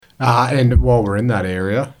And while we're in that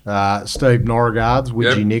area, Steve Norregard's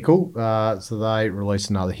Widgie Nickel, so they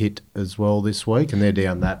released another hit as well this week, and they're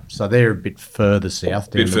down that. So they're a bit further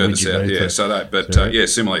south. Bit further south, yeah. So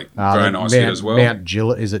similarly, very nice hit as well. Mount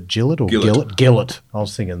Gillett, is it Gillett or Gillett? Gillett. I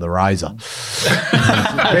was thinking the razor. bit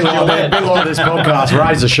like this podcast,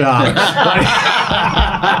 razor sharp.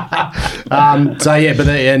 But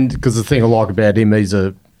because the thing I like about him, he's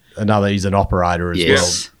an operator as well.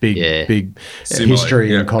 Big Similarly,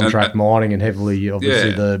 history in contract mining, and heavily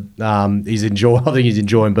obviously I think he's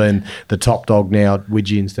enjoying being the top dog now at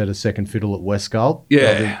Widgie instead of second fiddle at Westgold.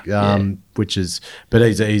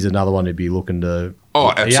 He's another one who'd be looking to.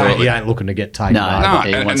 Oh, absolutely. He ain't looking to get taken over. No,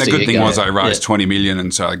 and the good thing was they raised $20 million,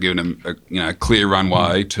 and so giving him a clear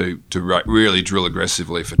runway to really drill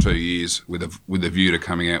aggressively for 2 years with a view to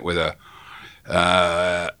coming out with a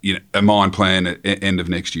mine plan at end of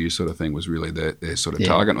next year sort of thing was really their sort of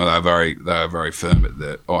target. Well, they were very firm at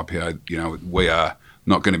the IPO. We are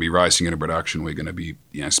not going to be racing into production. We're going to be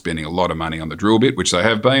spending a lot of money on the drill bit, which they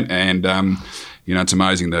have been, and it's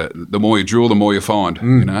amazing the more you drill, the more you find.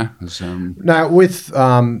 Now with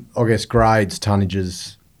I guess grades,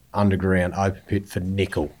 tonnages, underground, open pit for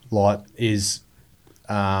nickel,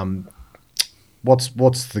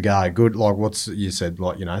 What's the go? Good, you said,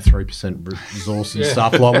 3% resource and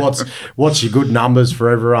stuff. What's your good numbers for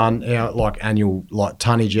everyone? Annual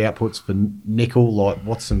tonnage outputs for nickel.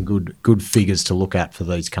 What's some good figures to look at for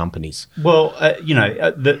these companies? Well,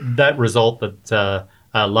 that result that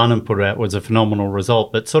London put out was a phenomenal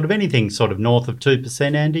result, but sort of anything sort of north of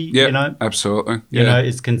 2%, Andy. Yeah, absolutely. Yeah.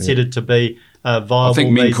 Is considered to be viable. I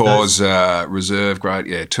think Mincor's reserve grade,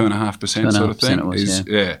 2.5% sort of thing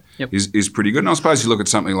is pretty good. And I suppose you look at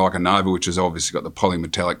something like a Nova, which has obviously got the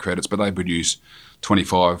polymetallic credits, but they produce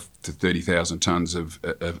 25 to 30,000 tonnes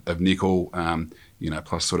of nickel,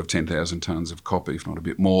 plus sort of 10,000 tonnes of copper, if not a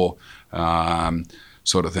bit more,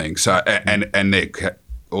 sort of thing. So and they're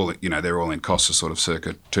all in costs of sort of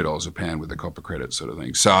circa $2 a pound with the copper credit sort of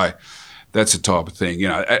thing. So that's the type of thing,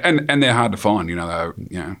 and they're hard to find. They're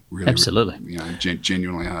really absolutely,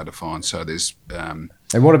 genuinely hard to find. So there's.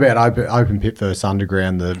 And what about open pit versus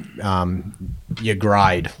underground? Your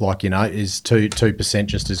grade, is 2%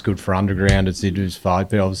 just as good for underground as it is for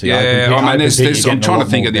open? Obviously, I'm trying to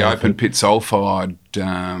think of the open pit sulphide.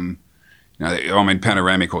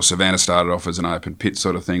 Panoramic or Savannah started off as an open pit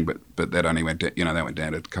sort of thing, but that only went down, they went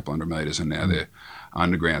down to a couple hundred metres, and now they're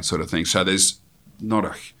underground sort of thing. So there's not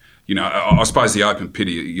a. I suppose the open pit,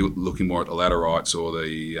 you're looking more at the laterites or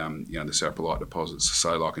the saprolite deposits,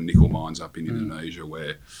 say like a nickel mines up in Indonesia,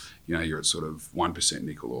 where you're at sort of 1%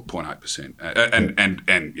 nickel or 0.8%, and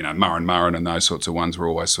Murrin and those sorts of ones were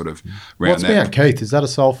always sort of around that. What's Mount Keith? Is that a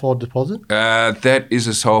sulphide deposit? That is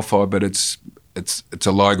a sulphide, but it's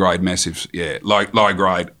a low grade massive, low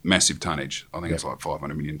grade massive tonnage. I think it's like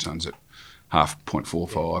 500 million tonnes at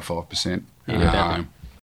 0.45%.